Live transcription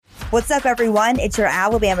What's up, everyone? It's your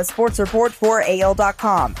Alabama Sports Report for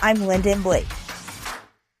AL.com. I'm Lyndon Blake.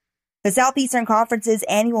 The Southeastern Conference's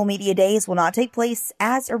annual media days will not take place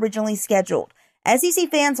as originally scheduled. SEC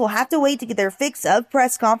fans will have to wait to get their fix of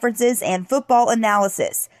press conferences and football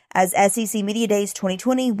analysis, as SEC Media Days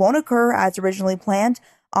 2020 won't occur as originally planned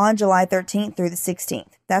on July 13th through the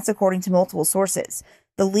 16th. That's according to multiple sources.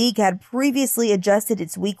 The league had previously adjusted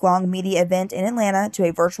its week-long media event in Atlanta to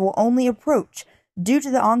a virtual-only approach due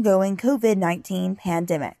to the ongoing COVID-19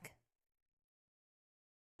 pandemic.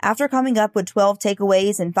 After coming up with 12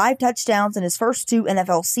 takeaways and 5 touchdowns in his first 2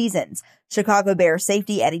 NFL seasons, Chicago Bears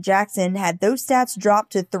safety Eddie Jackson had those stats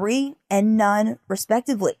dropped to 3 and none,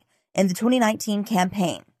 respectively, in the 2019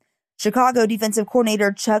 campaign. Chicago defensive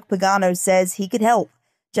coordinator Chuck Pagano says he could help.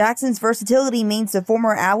 Jackson's versatility means the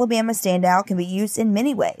former Alabama standout can be used in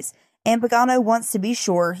many ways, and Pagano wants to be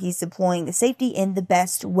sure he's deploying the safety in the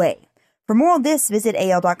best way. For more on this, visit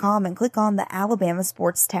AL.com and click on the Alabama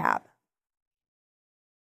Sports tab.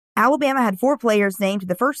 Alabama had 4 players named to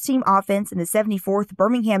the first-team offense in the 74th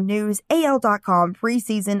Birmingham News AL.com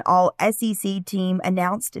preseason All-SEC team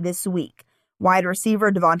announced this week. Wide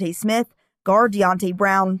receiver Devontae Smith, guard Deontay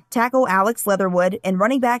Brown, tackle Alex Leatherwood, and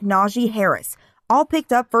running back Najee Harris all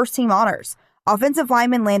picked up first-team honors. Offensive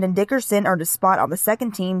lineman Landon Dickerson earned a spot on the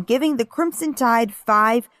second team, giving the Crimson Tide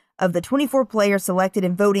 5 of the 24 players selected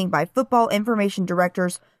in voting by football information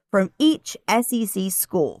directors from each SEC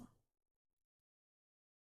school.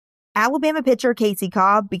 Alabama pitcher Casey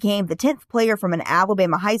Cobb became the 10th player from an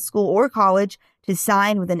Alabama high school or college to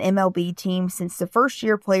sign with an MLB team since the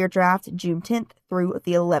first-year player draft June 10th through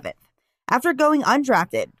the 11th. After going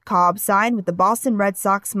undrafted, Cobb signed with the Boston Red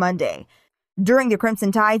Sox Monday. During the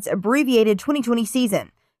Crimson Tide's abbreviated 2020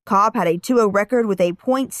 season, Cobb had a 2-0 record with a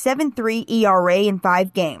 .73 ERA in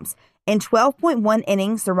 5 games. In 12.1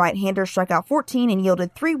 innings, the right-hander struck out 14 and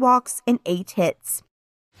yielded 3 walks and 8 hits.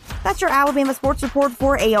 That's your Alabama Sports Report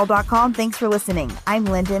for AL.com. Thanks for listening. I'm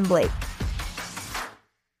Lyndon Blake.